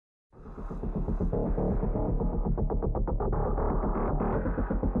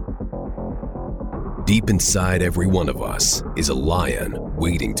Deep inside every one of us is a lion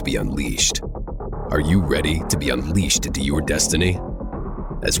waiting to be unleashed. Are you ready to be unleashed into your destiny?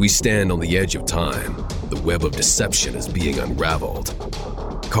 As we stand on the edge of time, the web of deception is being unraveled.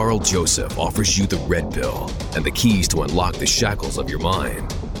 Carl Joseph offers you the red pill and the keys to unlock the shackles of your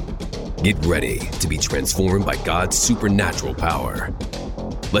mind. Get ready to be transformed by God's supernatural power.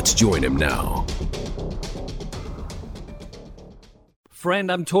 Let's join him now.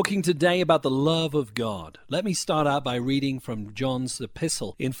 Friend, I'm talking today about the love of God. Let me start out by reading from John's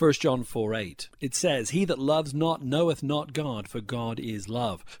epistle in 1 John 4:8. It says, "He that loves not knoweth not God, for God is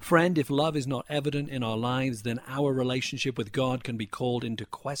love." Friend, if love is not evident in our lives, then our relationship with God can be called into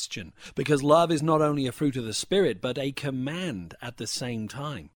question, because love is not only a fruit of the Spirit, but a command at the same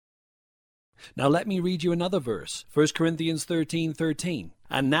time. Now let me read you another verse, 1 Corinthians 13:13.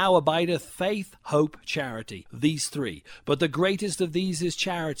 "And now abideth faith, hope, charity, these three. But the greatest of these is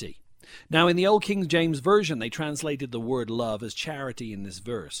charity." Now in the Old King James Version, they translated the word love as charity in this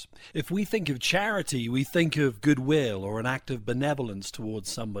verse. If we think of charity, we think of goodwill or an act of benevolence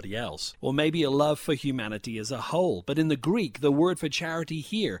towards somebody else, or maybe a love for humanity as a whole. But in the Greek, the word for charity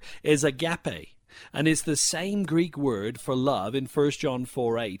here is agape. And it's the same Greek word for love in 1 John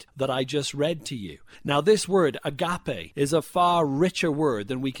 4:8 that I just read to you. Now this word, agape, is a far richer word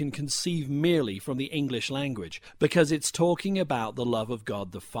than we can conceive merely from the English language, because it's talking about the love of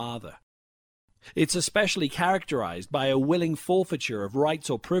God the Father. It's especially characterized by a willing forfeiture of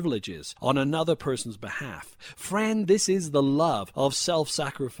rights or privileges on another person's behalf. Friend, this is the love of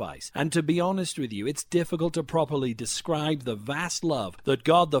self-sacrifice. And to be honest with you, it's difficult to properly describe the vast love that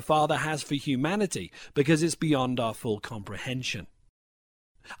God the Father has for humanity, because it's beyond our full comprehension.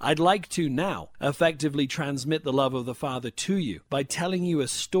 I'd like to now effectively transmit the love of the Father to you by telling you a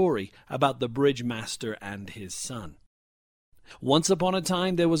story about the bridge master and his son. Once upon a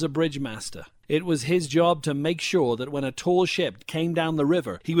time, there was a bridge master. It was his job to make sure that when a tall ship came down the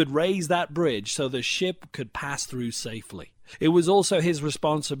river, he would raise that bridge so the ship could pass through safely. It was also his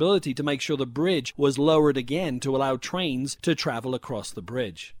responsibility to make sure the bridge was lowered again to allow trains to travel across the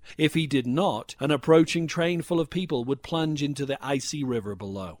bridge. If he did not, an approaching train full of people would plunge into the icy river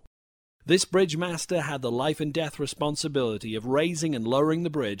below. This bridge master had the life and death responsibility of raising and lowering the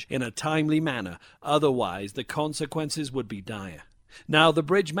bridge in a timely manner, otherwise the consequences would be dire. Now the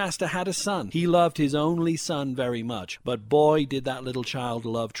bridge master had a son. He loved his only son very much, but boy did that little child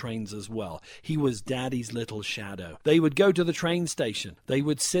love trains as well. He was Daddy's little shadow. They would go to the train station. They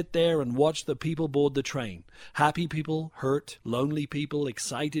would sit there and watch the people board the train. Happy people, hurt, lonely people,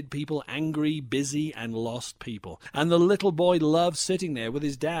 excited people, angry, busy, and lost people. And the little boy loved sitting there with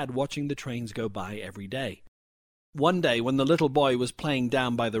his dad watching the trains go by every day. One day, when the little boy was playing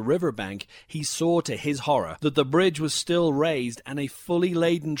down by the riverbank, he saw to his horror that the bridge was still raised and a fully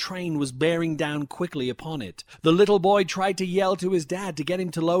laden train was bearing down quickly upon it. The little boy tried to yell to his dad to get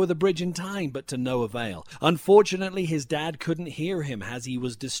him to lower the bridge in time, but to no avail. Unfortunately, his dad couldn't hear him as he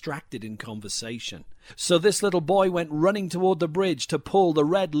was distracted in conversation. So this little boy went running toward the bridge to pull the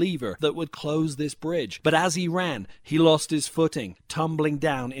red lever that would close this bridge. But as he ran, he lost his footing, tumbling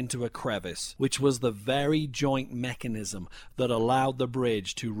down into a crevice, which was the very joint mechanism that allowed the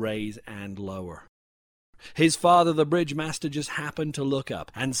bridge to raise and lower. His father, the bridge master, just happened to look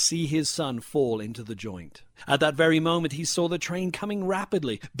up and see his son fall into the joint. At that very moment, he saw the train coming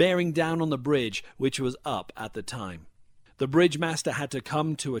rapidly, bearing down on the bridge, which was up at the time. The bridge master had to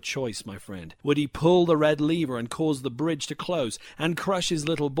come to a choice, my friend. Would he pull the red lever and cause the bridge to close and crush his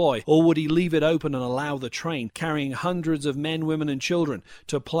little boy, or would he leave it open and allow the train, carrying hundreds of men, women, and children,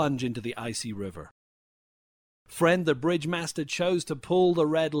 to plunge into the icy river? Friend, the bridge master chose to pull the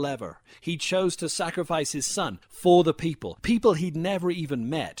red lever. He chose to sacrifice his son for the people he'd never even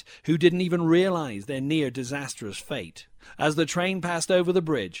met, who didn't even realize their near disastrous fate. As the train passed over the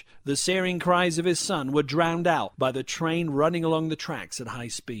bridge, the searing cries of his son were drowned out by the train running along the tracks at high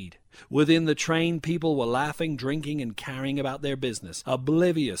speed. Within the train, people were laughing, drinking, and carrying about their business,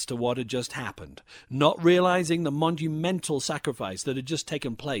 oblivious to what had just happened, not realizing the monumental sacrifice that had just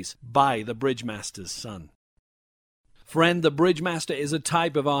taken place by the bridge master's son. Friend, the bridge master is a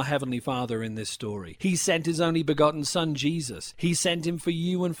type of our Heavenly Father in this story. He sent his only begotten Son, Jesus. He sent him for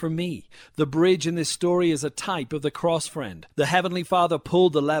you and for me. The bridge in this story is a type of the cross, friend. The Heavenly Father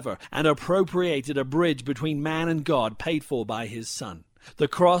pulled the lever and appropriated a bridge between man and God paid for by his Son. The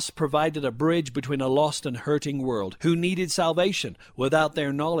cross provided a bridge between a lost and hurting world who needed salvation without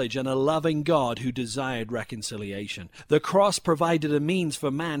their knowledge and a loving God who desired reconciliation. The cross provided a means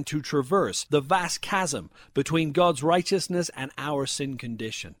for man to traverse the vast chasm between God's righteousness and our sin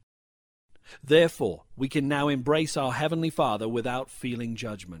condition. Therefore, we can now embrace our Heavenly Father without feeling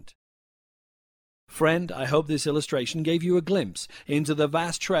judgment. Friend, I hope this illustration gave you a glimpse into the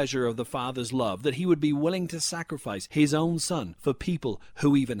vast treasure of the Father's love, that he would be willing to sacrifice his own Son for people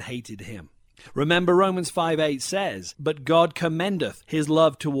who even hated him. Remember, Romans 5:8 says, "But God commendeth his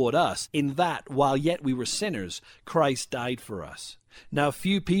love toward us, in that, while yet we were sinners, Christ died for us." Now,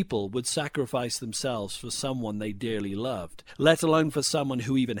 few people would sacrifice themselves for someone they dearly loved, let alone for someone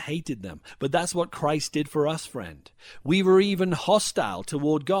who even hated them. But that's what Christ did for us, friend. We were even hostile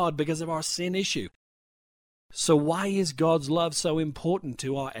toward God because of our sin issue. So why is God's love so important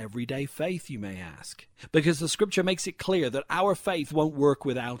to our everyday faith, you may ask? Because the Scripture makes it clear that our faith won't work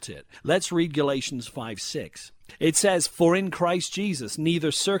without it. Let's read Galatians 5:6. It says, "For in Christ Jesus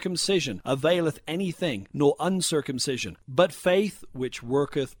neither circumcision availeth anything, nor uncircumcision, but faith which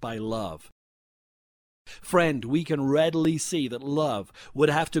worketh by love." Friend, we can readily see that love would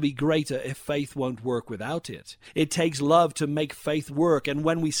have to be greater if faith won't work without it. It takes love to make faith work, and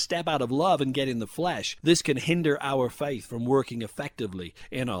when we step out of love and get in the flesh, this can hinder our faith from working effectively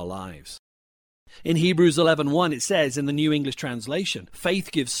in our lives. In Hebrews 11:1 it says in the New English Translation,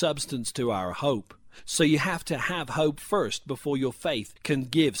 "Faith gives substance to our hope." So you have to have hope first before your faith can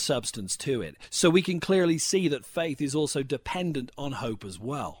give substance to it. So we can clearly see that faith is also dependent on hope as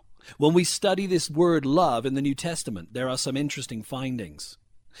well. When we study this word love in the New Testament, there are some interesting findings.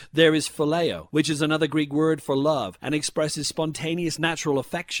 There is phileo, which is another Greek word for love, and expresses spontaneous natural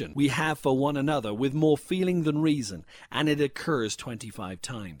affection we have for one another with more feeling than reason, and it occurs 25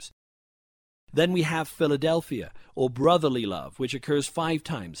 times. Then we have Philadelphia, or brotherly love, which occurs 5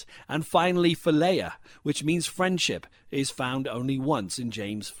 times. And finally, philia, which means friendship, is found only once in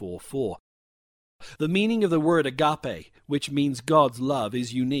James 4:4. The meaning of the word agape, which means God's love,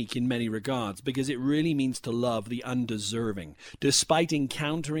 is unique in many regards because it really means to love the undeserving, despite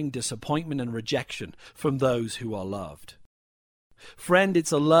encountering disappointment and rejection from those who are loved. Friend,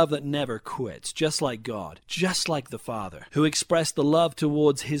 it's a love that never quits, just like God, just like the Father, who expressed the love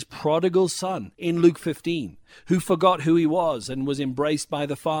towards his prodigal son in Luke 15, who forgot who he was and was embraced by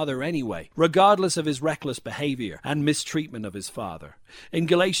the Father anyway, regardless of his reckless behavior and mistreatment of his father. In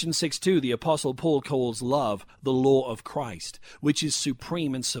Galatians 6:2, the Apostle Paul calls love the law of Christ, which is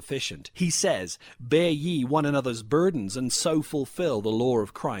supreme and sufficient. He says, "Bear ye one another's burdens, and so fulfill the law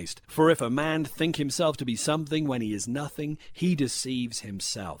of Christ. For if a man think himself to be something when he is nothing, he deceives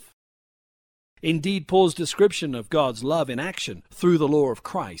himself." Indeed, Paul's description of God's love in action through the law of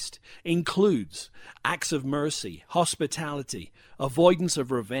Christ includes acts of mercy, hospitality, avoidance of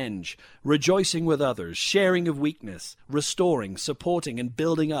revenge, rejoicing with others, sharing of weakness, restoring, supporting, and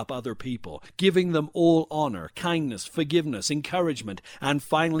building up other people, giving them all honor, kindness, forgiveness, encouragement, and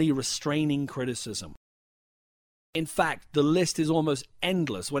finally restraining criticism. In fact, the list is almost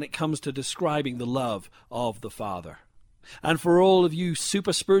endless when it comes to describing the love of the Father. And for all of you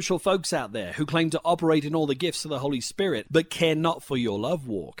super spiritual folks out there who claim to operate in all the gifts of the Holy Spirit but care not for your love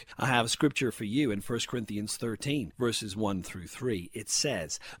walk, I have scripture for you in 1 Corinthians 13, verses 1 through 3. It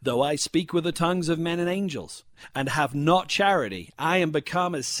says, "Though I speak with the tongues of men and angels, and have not charity, I am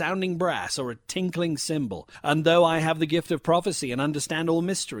become as sounding brass or a tinkling cymbal. And though I have the gift of prophecy and understand all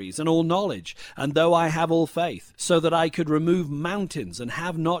mysteries and all knowledge, and though I have all faith, so that I could remove mountains and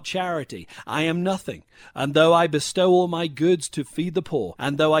have not charity, I am nothing. And though I bestow all my goods to feed the poor,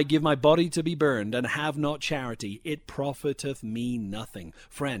 and though I give my body to be burned and have not charity, it profiteth me nothing."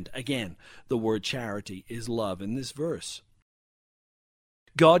 Friend, again, the word charity is love in this verse.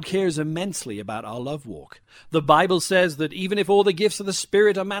 God cares immensely about our love walk. The Bible says that even if all the gifts of the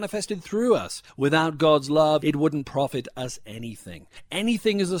Spirit are manifested through us, without God's love, it wouldn't profit us anything.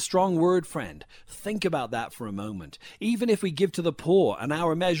 Anything is a strong word, friend. Think about that for a moment. Even if we give to the poor and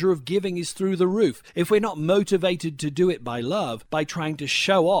our measure of giving is through the roof, if we're not motivated to do it by love, by trying to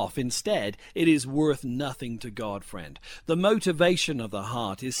show off instead, it is worth nothing to God, friend. The motivation of the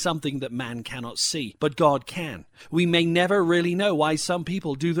heart is something that man cannot see, but God can. We may never really know why some people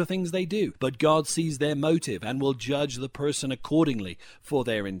do the things they do, but God sees their motive and will judge the person accordingly for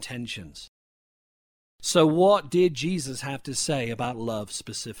their intentions. So what did Jesus have to say about love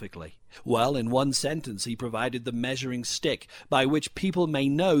specifically? Well, in one sentence, he provided the measuring stick by which people may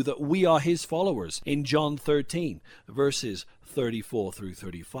know that we are his followers in John 13, verses 34 through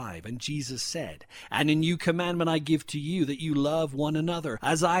 35. And Jesus said, "And a new commandment I give to you, that you love one another,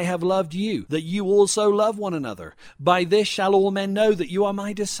 as I have loved you, that you also love one another. By this shall all men know that you are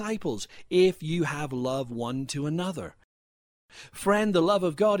my disciples, if you have love one to another." Friend, the love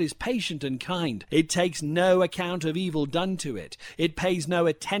of God is patient and kind. It takes no account of evil done to it. It pays no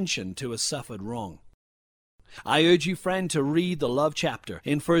attention to a suffered wrong. I urge you, friend, to read the love chapter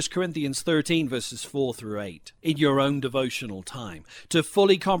in 1 Corinthians 13, verses 4 through 8, in your own devotional time, to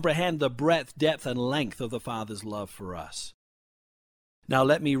fully comprehend the breadth, depth, and length of the Father's love for us. Now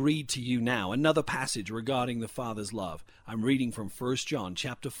let me read to you now another passage regarding the Father's love. I'm reading from 1 John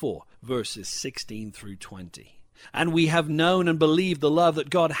chapter 4, verses 16 through 20. And we have known and believed the love that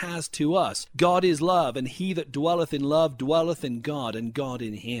God has to us. God is love, and he that dwelleth in love dwelleth in God, and God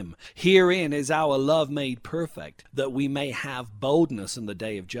in him. Herein is our love made perfect, that we may have boldness in the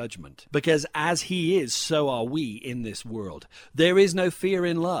day of judgment. Because as he is, so are we in this world. There is no fear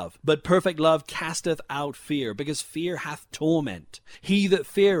in love, but perfect love casteth out fear, because fear hath torment. He that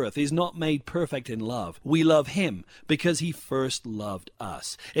feareth is not made perfect in love. We love him, because he first loved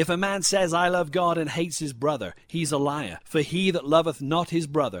us. If a man says, I love God, and hates his brother, he's a liar. For he that loveth not his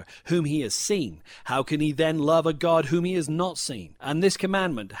brother, whom he has seen, how can he then love a God whom he has not seen? And this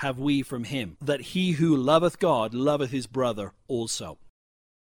commandment have we from him, that he who loveth God loveth his brother also.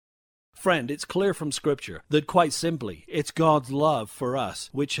 Friend, it's clear from Scripture that quite simply, it's God's love for us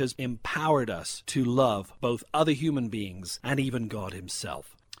which has empowered us to love both other human beings and even God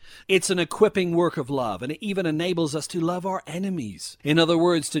himself. It's an equipping work of love, and it even enables us to love our enemies. In other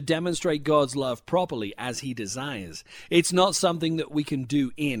words, to demonstrate God's love properly as he desires. It's not something that we can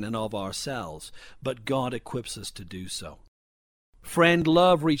do in and of ourselves, but God equips us to do so. Friend,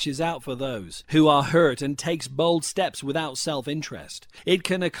 love reaches out for those who are hurt and takes bold steps without self-interest. It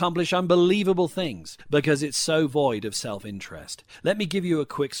can accomplish unbelievable things because it's so void of self-interest. Let me give you a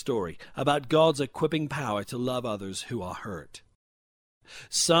quick story about God's equipping power to love others who are hurt.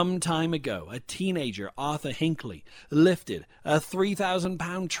 Some time ago, a teenager, Arthur Hinckley, lifted a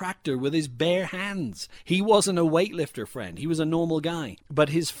 3,000-pound tractor with his bare hands. He wasn't a weightlifter, friend. He was a normal guy. But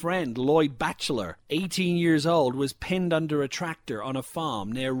his friend, Lloyd Batchelor, 18 years old, was pinned under a tractor on a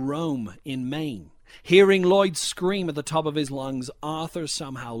farm near Rome in Maine. Hearing Lloyd scream at the top of his lungs, Arthur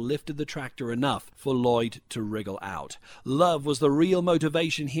somehow lifted the tractor enough for Lloyd to wriggle out. Love was the real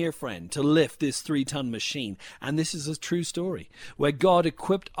motivation here, friend, to lift this 3-ton machine. And this is a true story, where God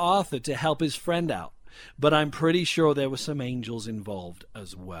equipped Arthur to help his friend out. But I'm pretty sure there were some angels involved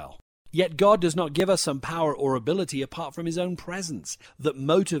as well. Yet God does not give us some power or ability apart from his own presence that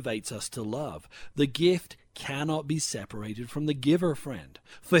motivates us to love. The gift cannot be separated from the giver, friend.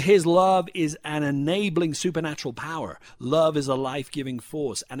 For his love is an enabling supernatural power. Love is a life-giving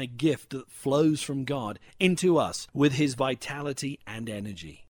force and a gift that flows from God into us with his vitality and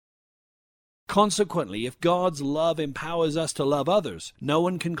energy. Consequently, if God's love empowers us to love others, no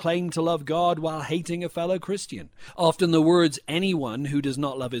one can claim to love God while hating a fellow Christian. Often the words, anyone who does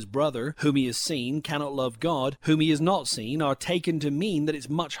not love his brother, whom he has seen, cannot love God, whom he has not seen, are taken to mean that it's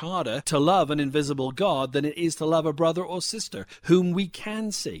much harder to love an invisible God than it is to love a brother or sister, whom we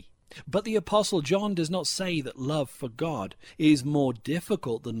can see. But the Apostle John does not say that love for God is more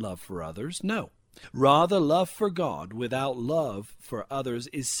difficult than love for others. No. Rather, love for God without love for others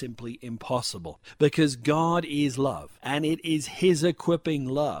is simply impossible, because God is love, and it is his equipping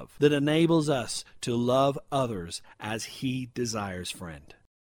love that enables us to love others as he desires, friend.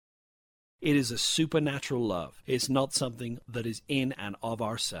 It is a supernatural love. It's not something that is in and of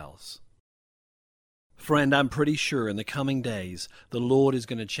ourselves. Friend, I'm pretty sure in the coming days, the Lord is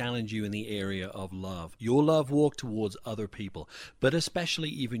going to challenge you in the area of love. Your love walk towards other people, but especially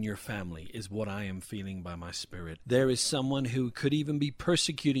even your family, is what I am feeling by my spirit. There is someone who could even be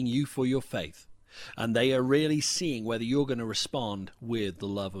persecuting you for your faith, and they are really seeing whether you're going to respond with the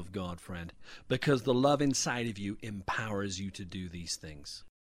love of God, friend, because the love inside of you empowers you to do these things.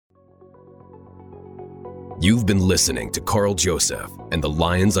 You've been listening to Carl Joseph and the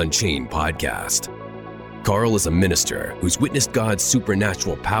Lions Unchained podcast. Carl is a minister who's witnessed God's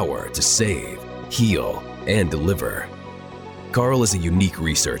supernatural power to save, heal, and deliver. Carl is a unique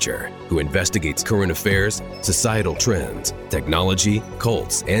researcher who investigates current affairs, societal trends, technology,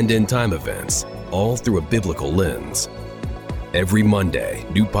 cults, and end-time events, all through a biblical lens. Every Monday,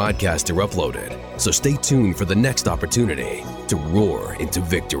 new podcasts are uploaded, so stay tuned for the next opportunity to roar into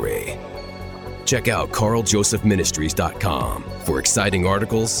victory. Check out carljosephministries.com for exciting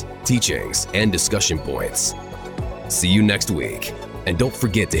articles, teachings, and discussion points. See you next week, and don't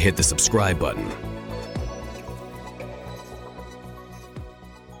forget to hit the subscribe button.